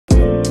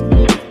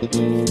Good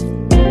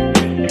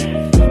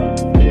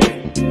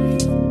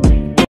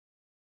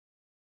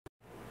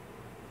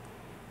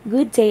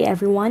day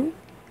everyone!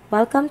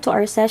 Welcome to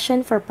our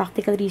session for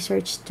Practical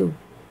Research 2.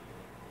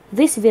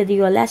 This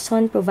video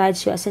lesson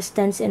provides you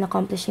assistance in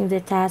accomplishing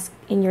the task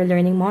in your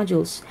learning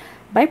modules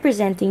by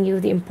presenting you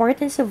the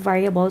importance of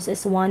variables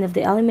as one of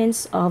the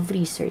elements of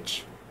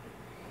research.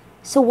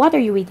 So what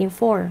are you waiting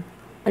for?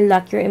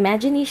 Unlock your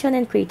imagination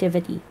and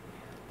creativity.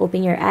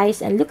 Open your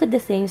eyes and look at the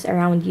things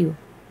around you.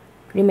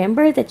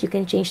 Remember that you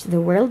can change the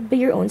world by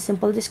your own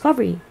simple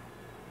discovery.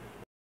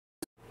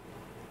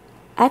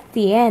 At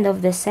the end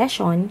of the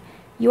session,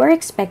 you are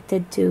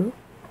expected to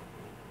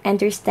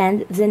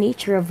understand the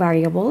nature of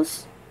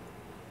variables,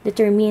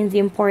 determine the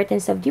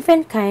importance of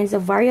different kinds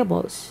of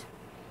variables,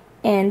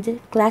 and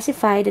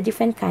classify the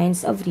different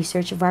kinds of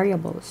research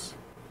variables.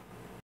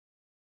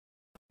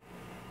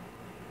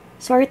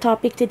 So our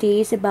topic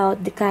today is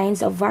about the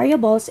kinds of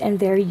variables and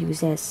their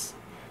uses.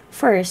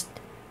 First,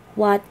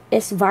 what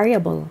is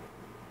variable?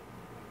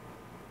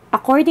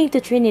 According to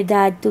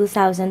Trinidad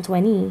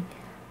 2020,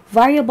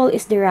 variable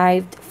is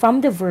derived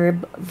from the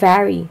verb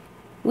vary,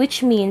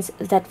 which means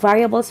that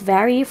variables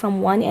vary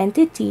from one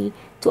entity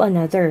to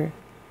another.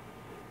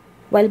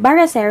 While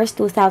Baraceres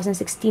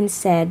 2016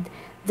 said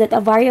that a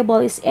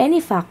variable is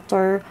any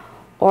factor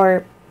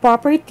or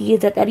property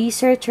that a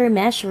researcher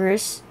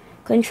measures,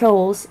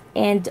 controls,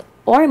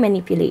 and/or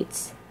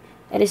manipulates.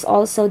 It is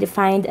also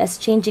defined as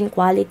changing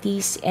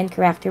qualities and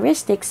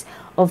characteristics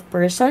of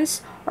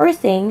persons or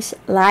things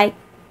like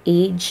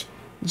age,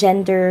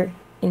 gender,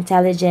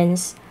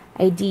 intelligence,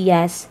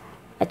 ideas,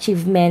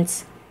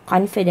 achievements,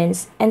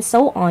 confidence, and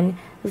so on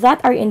that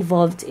are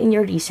involved in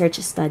your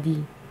research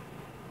study.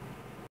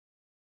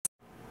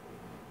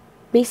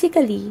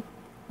 Basically,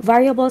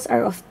 variables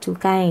are of two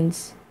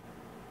kinds.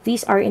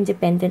 These are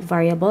independent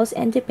variables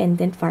and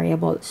dependent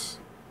variables.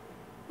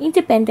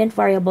 Independent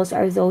variables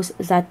are those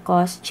that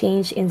cause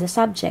change in the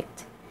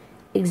subject.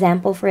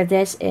 Example for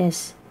this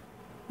is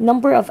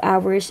number of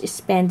hours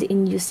spent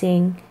in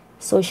using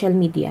social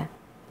media.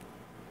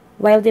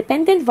 While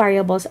dependent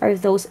variables are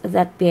those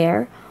that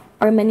bear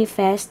or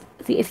manifest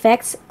the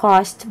effects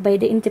caused by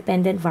the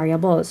independent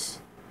variables.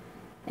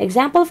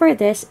 Example for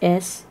this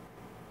is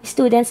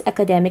students'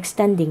 academic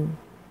standing.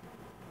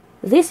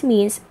 This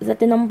means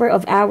that the number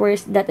of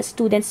hours that a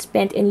student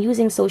spent in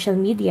using social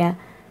media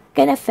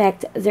can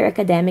affect their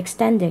academic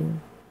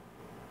standing.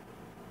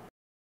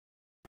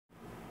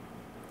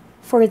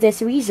 For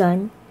this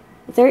reason,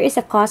 there is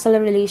a causal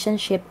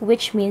relationship,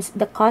 which means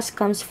the cause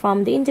comes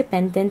from the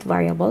independent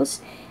variables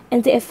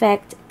and the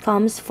effect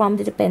comes from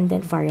the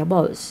dependent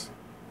variables.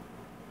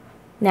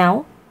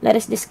 Now, let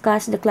us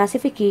discuss the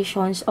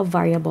classifications of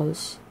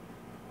variables.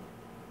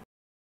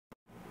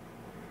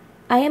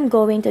 I am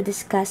going to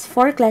discuss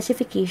 4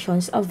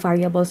 classifications of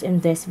variables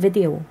in this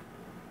video.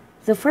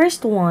 The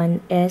first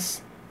one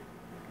is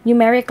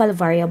numerical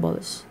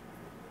variables.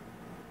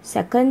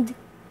 Second,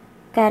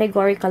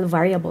 categorical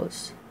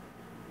variables.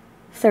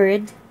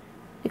 Third,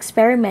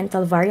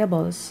 experimental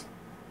variables.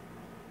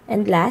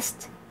 And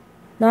last,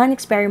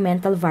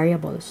 non-experimental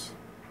variables.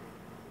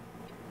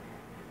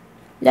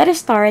 Let us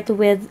start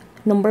with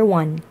number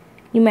 1,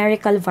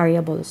 numerical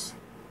variables.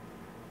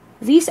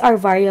 These are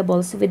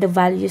variables with the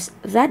values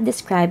that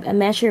describe a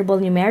measurable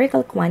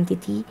numerical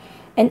quantity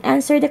and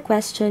answer the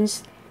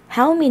questions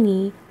how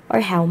many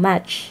or how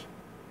much.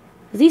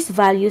 These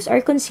values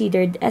are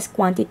considered as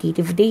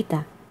quantitative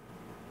data.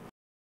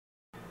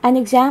 An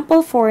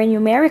example for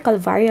numerical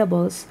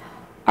variables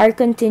are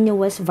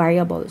continuous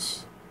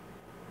variables.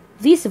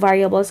 These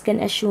variables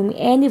can assume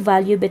any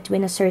value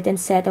between a certain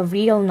set of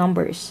real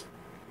numbers.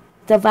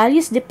 The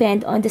values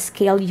depend on the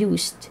scale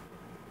used.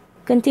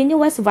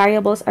 Continuous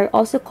variables are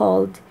also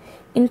called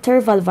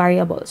interval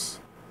variables.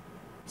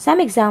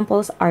 Some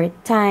examples are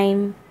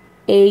time,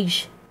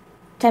 age,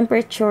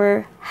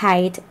 temperature,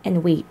 height,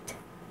 and weight.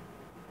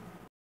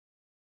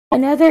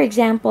 Another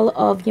example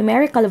of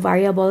numerical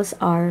variables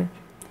are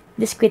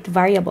discrete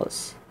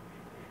variables.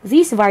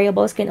 These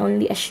variables can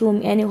only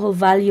assume any whole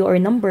value or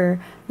number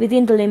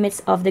within the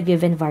limits of the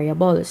given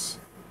variables.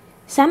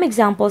 Some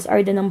examples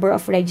are the number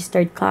of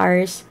registered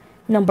cars,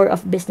 number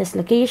of business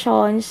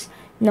locations,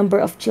 number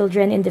of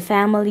children in the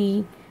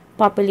family,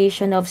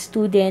 population of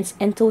students,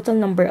 and total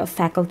number of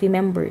faculty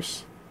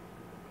members.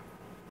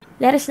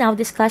 Let us now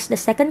discuss the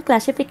second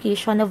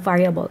classification of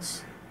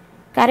variables,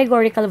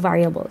 categorical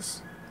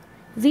variables.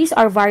 These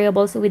are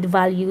variables with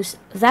values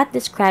that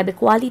describe a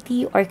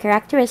quality or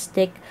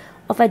characteristic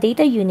of a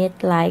data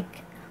unit,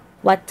 like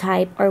what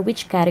type or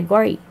which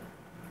category.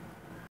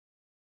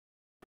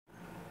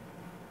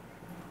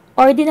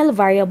 Ordinal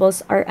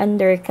variables are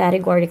under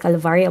categorical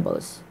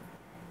variables.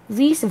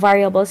 These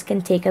variables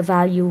can take a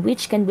value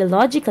which can be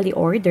logically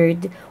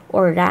ordered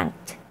or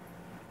ranked.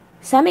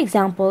 Some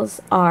examples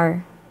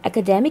are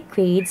academic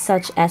grades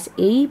such as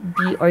A,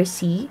 B, or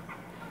C,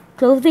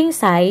 clothing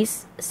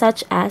size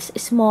such as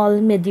small,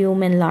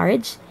 medium, and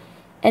large,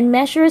 and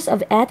measures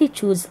of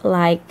attitudes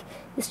like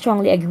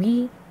strongly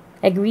agree,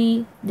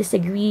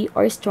 disagree,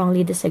 or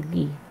strongly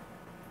disagree.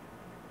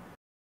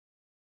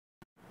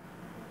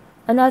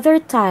 Another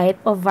type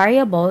of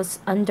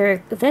variables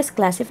under this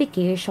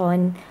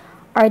classification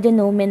are the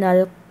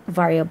nominal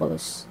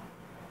variables.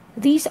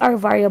 These are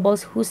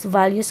variables whose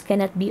values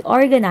cannot be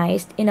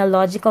organized in a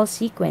logical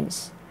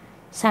sequence.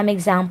 Some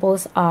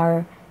examples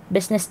are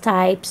business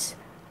types,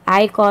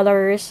 eye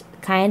colors,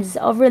 kinds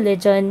of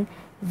religion,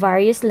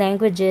 various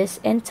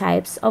languages, and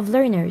types of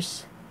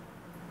learners.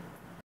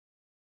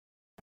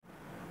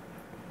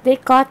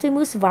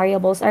 Dichotomous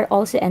variables are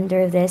also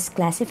under this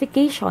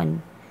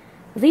classification.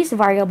 These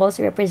variables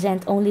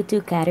represent only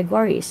two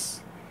categories.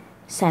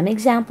 Some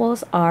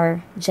examples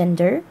are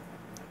gender,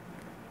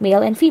 male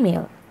and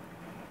female,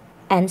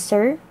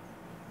 answer,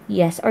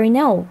 yes or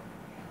no,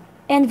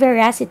 and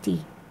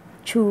veracity,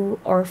 true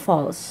or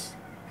false.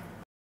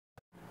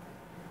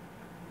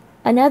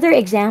 Another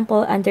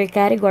example under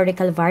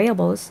categorical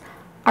variables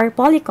are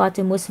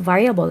polycotomous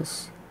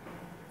variables.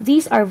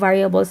 These are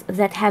variables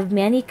that have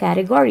many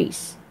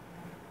categories.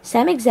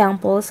 Some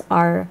examples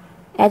are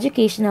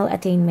educational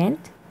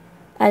attainment,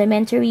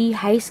 elementary,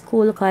 high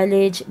school,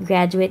 college,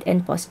 graduate,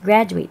 and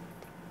postgraduate,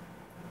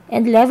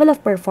 and level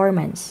of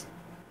performance,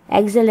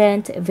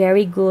 excellent,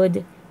 very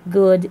good,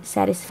 good,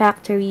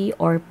 satisfactory,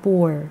 or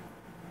poor.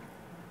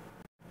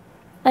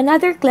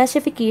 Another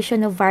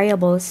classification of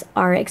variables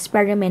are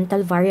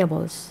experimental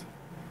variables.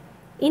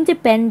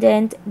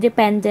 Independent,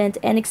 dependent,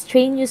 and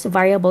extraneous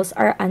variables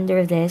are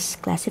under this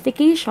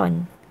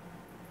classification.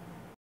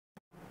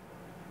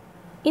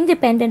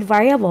 Independent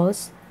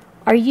variables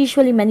are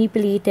usually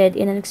manipulated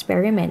in an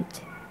experiment.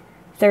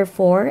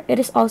 Therefore, it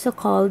is also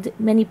called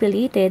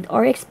manipulated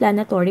or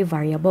explanatory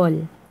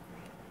variable.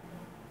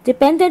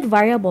 Dependent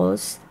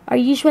variables are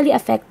usually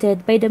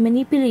affected by the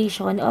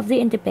manipulation of the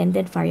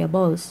independent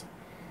variables.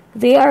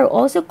 They are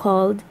also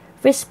called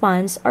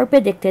response or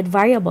predicted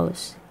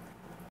variables.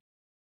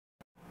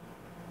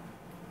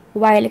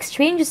 While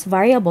extraneous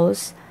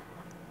variables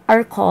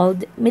are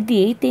called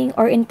mediating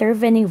or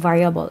intervening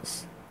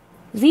variables.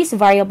 These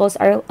variables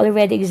are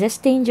already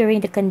existing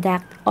during the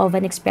conduct of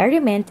an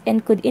experiment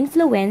and could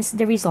influence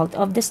the result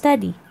of the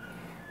study.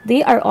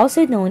 They are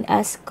also known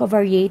as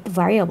covariate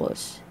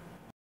variables.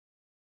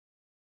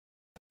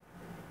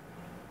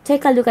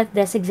 Take a look at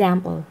this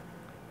example.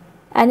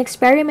 An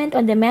experiment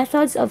on the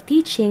methods of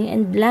teaching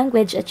and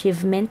language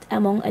achievement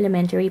among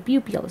elementary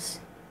pupils.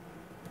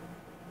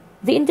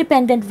 The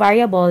independent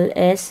variable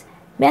is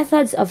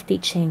methods of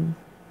teaching.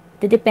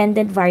 The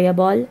dependent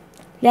variable,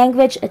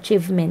 language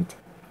achievement.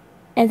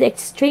 And the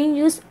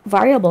extraneous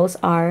variables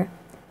are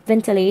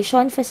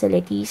ventilation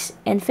facilities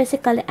and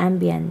physical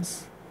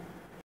ambience.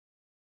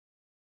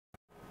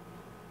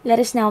 Let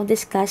us now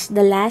discuss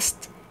the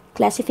last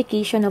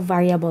classification of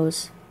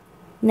variables,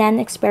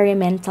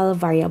 non-experimental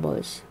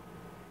variables.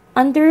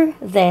 Under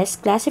this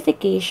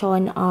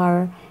classification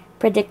are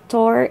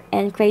predictor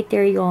and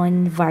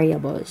criterion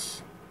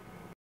variables.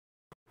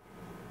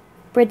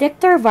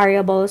 Predictor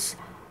variables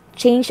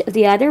change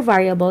the other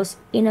variables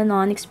in a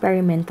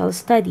non-experimental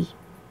study,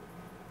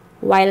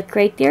 while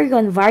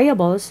criterion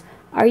variables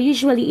are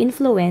usually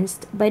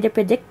influenced by the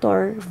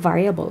predictor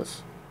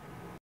variables.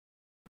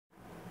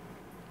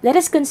 Let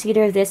us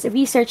consider this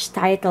research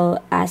title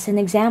as an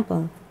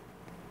example.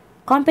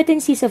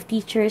 Competencies of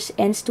teachers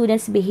and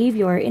students'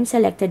 behavior in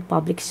selected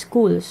public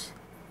schools.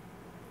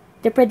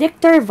 The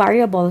predictor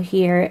variable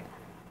here,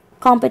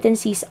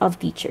 competencies of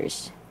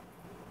teachers.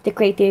 The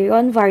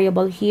criterion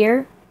variable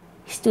here,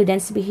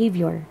 students'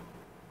 behavior.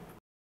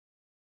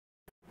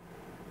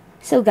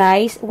 So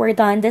guys, we're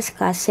done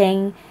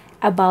discussing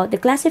about the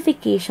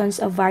classifications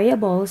of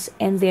variables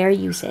and their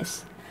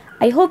uses.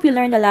 I hope you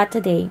learned a lot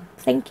today.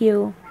 Thank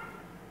you.